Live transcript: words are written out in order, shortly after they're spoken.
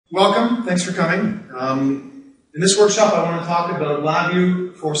Welcome, thanks for coming. In this workshop I want to talk about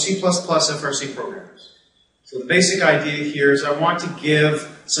LabVIEW for C++ FRC programmers. So the basic idea here is I want to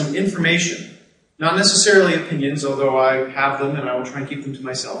give some information, not necessarily opinions, although I have them and I will try and keep them to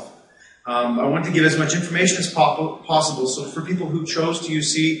myself. I want to give as much information as possible, so for people who chose to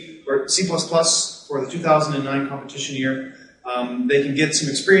use C or C++ for the 2009 competition year, they can get some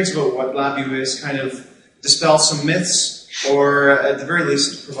experience about what LabVIEW is, kind of dispel some myths, or at the very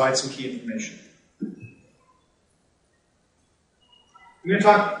least provide some key information. I'm going to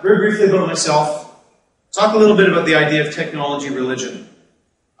talk very briefly about myself, talk a little bit about the idea of technology religion,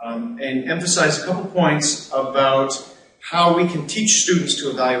 and emphasize a couple points about how we can teach students to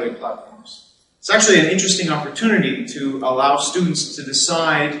evaluate platforms. It's actually an interesting opportunity to allow students to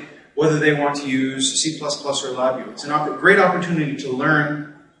decide whether they want to use C++ or LabVIEW. It's a great opportunity to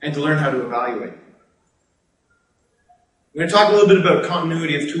learn and to learn how to evaluate. We're going to talk a little bit about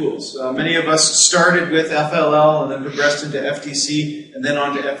continuity of tools. Many of us started with FLL and then progressed into FTC and then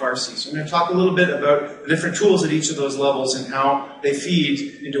on to FRC. So I'm going to talk a little bit about the different tools at each of those levels and how they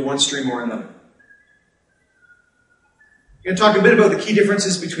feed into one stream or another. I'm going to talk a bit about the key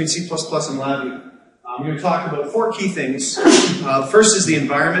differences between C++ and LabVIEW. I'm going to talk about four key things. First is the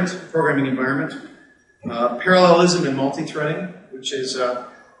environment, programming environment, parallelism and multi-threading, which is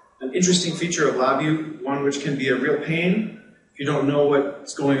an interesting feature of LabVIEW, one which can be a real pain if you don't know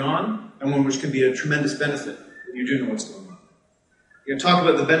what's going on, and one which can be a tremendous benefit if you do know what's going on. We're going to talk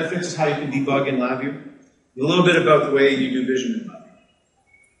about the benefits of how you can debug in LabVIEW, and a little bit about the way you do vision in LabVIEW.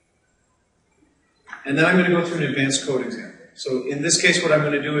 And then I'm going to go through an advanced code example. So in this case, what I'm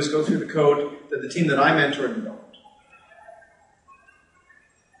going to do is go through the code that the team that I mentored developed.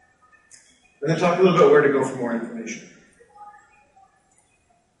 We're going to talk a little bit about where to go for more information.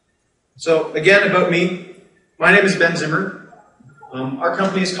 So again, about me, my name is Ben Zimmer. Our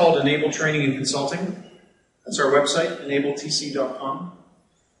company is called Enable Training and Consulting. That's our website, enabletc.com.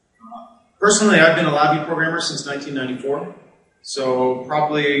 Personally, I've been a LabVIEW programmer since 1994, so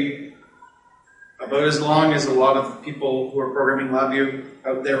probably about as long as a lot of people who are programming LabVIEW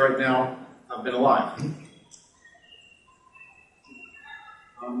out there right now have been alive.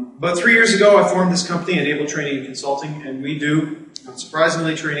 About 3 years ago, I formed this company, Enable Training and Consulting, and we do, not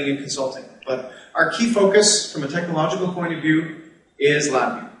surprisingly, training and consulting. But our key focus from a technological point of view is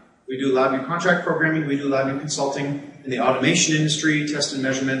LabVIEW. We do LabVIEW contract programming, we do LabVIEW consulting in the automation industry, test and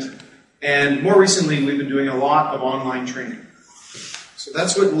measurement, and more recently we've been doing a lot of online training. So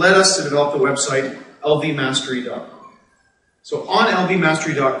that's what led us to develop the website lvmastery.com. So on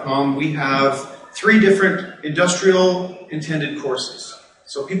lvmastery.com we have 3 different industrial intended courses.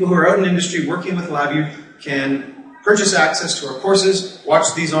 So people who are out in industry working with LabVIEW can purchase access to our courses,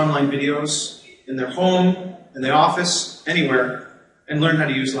 watch these online videos in their home, in the office, anywhere, and learn how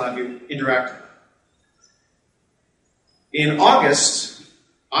to use LabVIEW interactively. In August,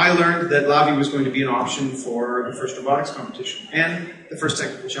 I learned that LabVIEW was going to be an option for the first robotics competition and the first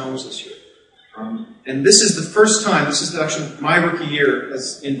technical challenge this year. And this is the first time, this is actually my rookie year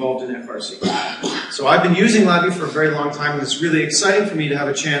as involved in FRC. So I've been using LabVIEW for a very long time, and it's really exciting for me to have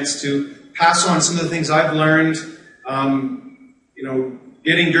a chance to pass on some of the things I've learned,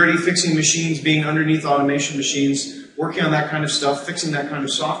 getting dirty, fixing machines, being underneath automation machines, working on that kind of stuff, fixing that kind of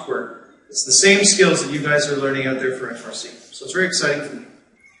software. It's the same skills that you guys are learning out there for FRC. So it's very exciting for me.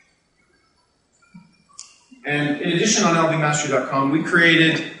 And in addition, on lvmastery.com, we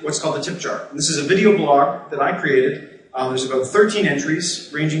created what's called the tip jar. And this is a video blog that I created. There's about 13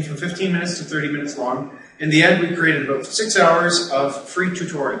 entries, ranging from 15 minutes to 30 minutes long. In the end, we created about 6 hours of free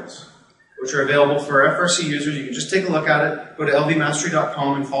tutorials, which are available for FRC users. You can just take a look at it, go to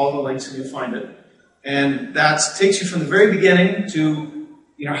lvmastery.com and follow the links and you'll find it. And that takes you from the very beginning to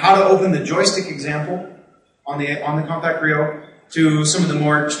how to open the joystick example on the Compact Rio to some of the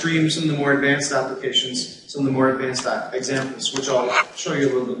more extreme, some of the more advanced applications, some of the more advanced examples, which I'll show you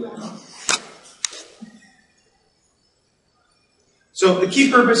a little bit later on. So the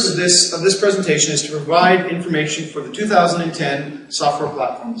key purpose of this presentation is to provide information for the 2010 software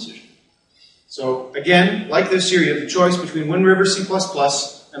platform decision. So again, like this year, you have the choice between Wind River C++ and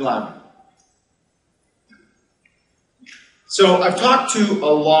LabVIEW. So I've talked to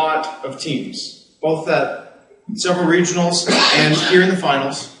a lot of teams, both at several regionals and here in the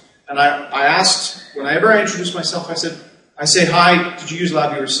finals, and I asked, whenever I introduced myself, I say, hi, did you use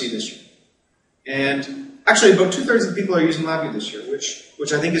LabVIEW or C this year? And actually about 2/3 of the people are using LabVIEW this year,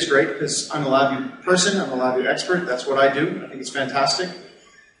 which I think is great because I'm a LabVIEW person, I'm a LabVIEW expert, that's what I do, I think it's fantastic.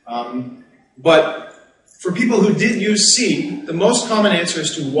 But for people who did use C, the most common answer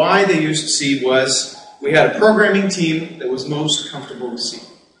as to why they used C was we had a programming team that was most comfortable with C.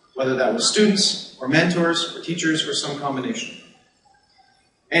 whether that was students or mentors or teachers or some combination.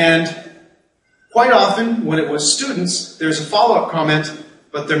 And quite often, when it was students, there's a follow-up comment,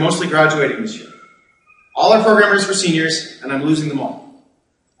 but they're mostly graduating this year. All our programmers were seniors, and I'm losing them all.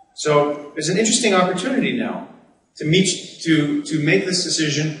 So there's an interesting opportunity now to make this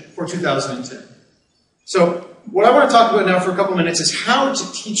decision for 2010. So what I want to talk about now for a couple minutes is how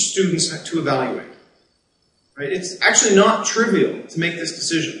to teach students to evaluate. Right? It's actually not trivial to make this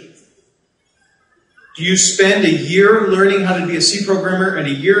decision. Do you spend a year learning how to be a C programmer and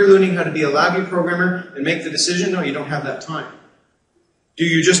a year learning how to be a LabVIEW programmer and make the decision? No, you don't have that time. Do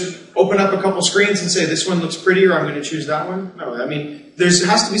you just open up a couple screens and say, this one looks prettier, I'm going to choose that one? No, I mean, there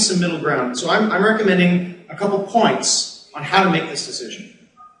has to be some middle ground. So I'm recommending a couple points on how to make this decision.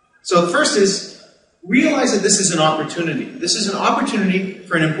 So the first is, realize that this is an opportunity. This is an opportunity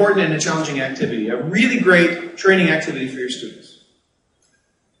for an important and a challenging activity, a really great training activity for your students.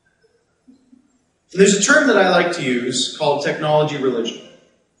 So there's a term that I like to use called technology religion.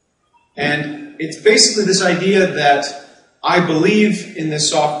 And it's basically this idea that I believe in this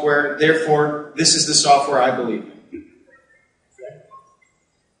software, therefore this is the software I believe in. Okay.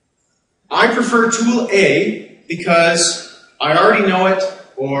 I prefer tool A because I already know it,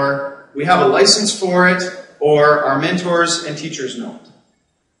 or we have a license for it, or our mentors and teachers know it.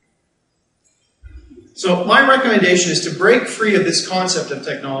 So my recommendation is to break free of this concept of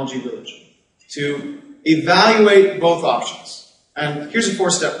technology religion, to evaluate both options. And here's a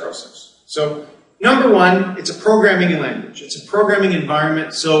four-step process. So number one, it's a programming language. It's a programming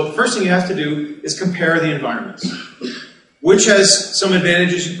environment. So the first thing you have to do is compare the environments. Which has some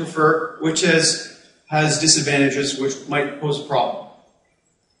advantages you prefer, which has disadvantages which might pose a problem.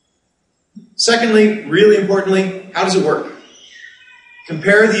 Secondly, really importantly, how does it work?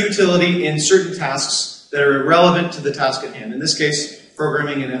 Compare the utility in certain tasks that are relevant to the task at hand. In this case,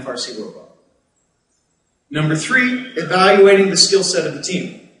 programming an FRC robot. Number three, evaluating the skill set of the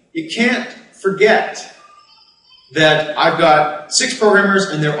team. You can't forget that I've got 6 programmers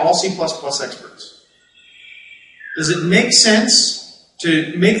and they're all C++ experts. Does it make sense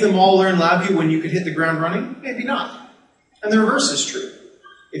to make them all learn LabVIEW when you could hit the ground running? Maybe not. And the reverse is true.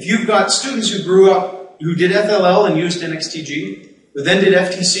 If you've got students who grew up, who did FLL and used NXTG, who then did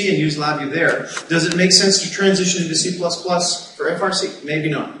FTC and used LabVIEW there, does it make sense to transition into C++ for FRC? Maybe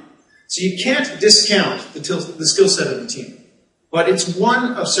not. So you can't discount the skill set of the team. But it's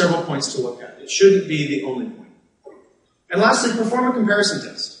one of several points to look at. It shouldn't be the only point. And lastly, perform a comparison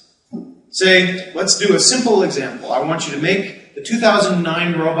test. Say, let's do a simple example. I want you to make the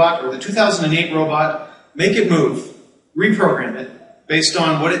 2009 robot or the 2008 robot, make it move, reprogram it based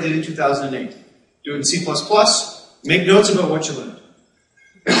on what it did in 2008. Do it in C++, make notes about what you learned.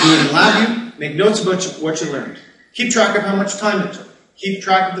 Do it in LabVIEW, make notes about what you learned. Keep track of how much time it took. Keep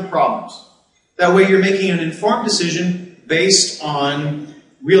track of the problems. That way you're making an informed decision based on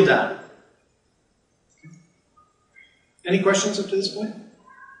real data. Any questions up to this point?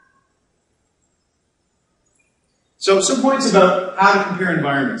 So some points about how to compare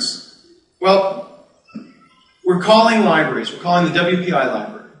environments. Well, we're calling libraries. We're calling the WPI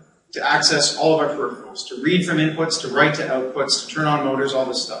library to access all of our peripherals, to read from inputs, to write to outputs, to turn on motors, all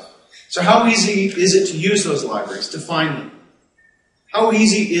this stuff. So how easy is it to use those libraries, to find them? How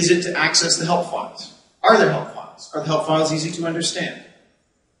easy is it to access the help files? Are there help files? Are the help files easy to understand?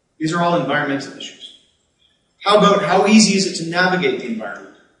 These are all environmental issues. How about how easy is it to navigate the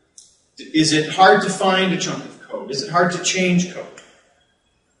environment? Is it hard to find a chunk of code? Is it hard to change code?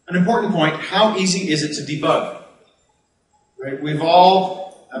 An important point, how easy is it to debug? Right? We've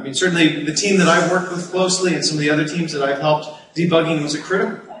all, I mean, certainly the team that I've worked with closely and some of the other teams that I've helped, debugging was a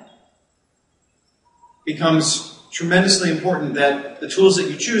critical point. It becomes tremendously important that the tools that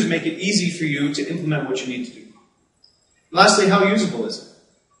you choose make it easy for you to implement what you need to do. Lastly, how usable is it?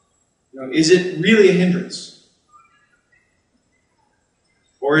 You know, is it really a hindrance?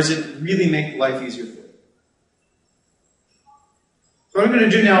 Or is it really make life easier for you? So what I'm going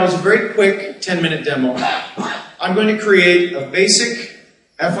to do now is a very quick 10-minute demo. I'm going to create a basic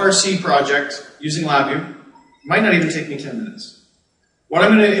FRC project using LabVIEW. It might not even take me 10 minutes. What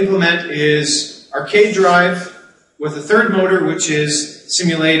I'm going to implement is arcade drive with a third motor, which is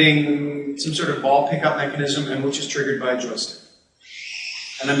simulating some sort of ball pickup mechanism and which is triggered by a joystick.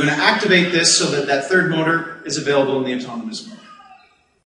 And I'm going to activate this so that that third motor is available in the autonomous mode.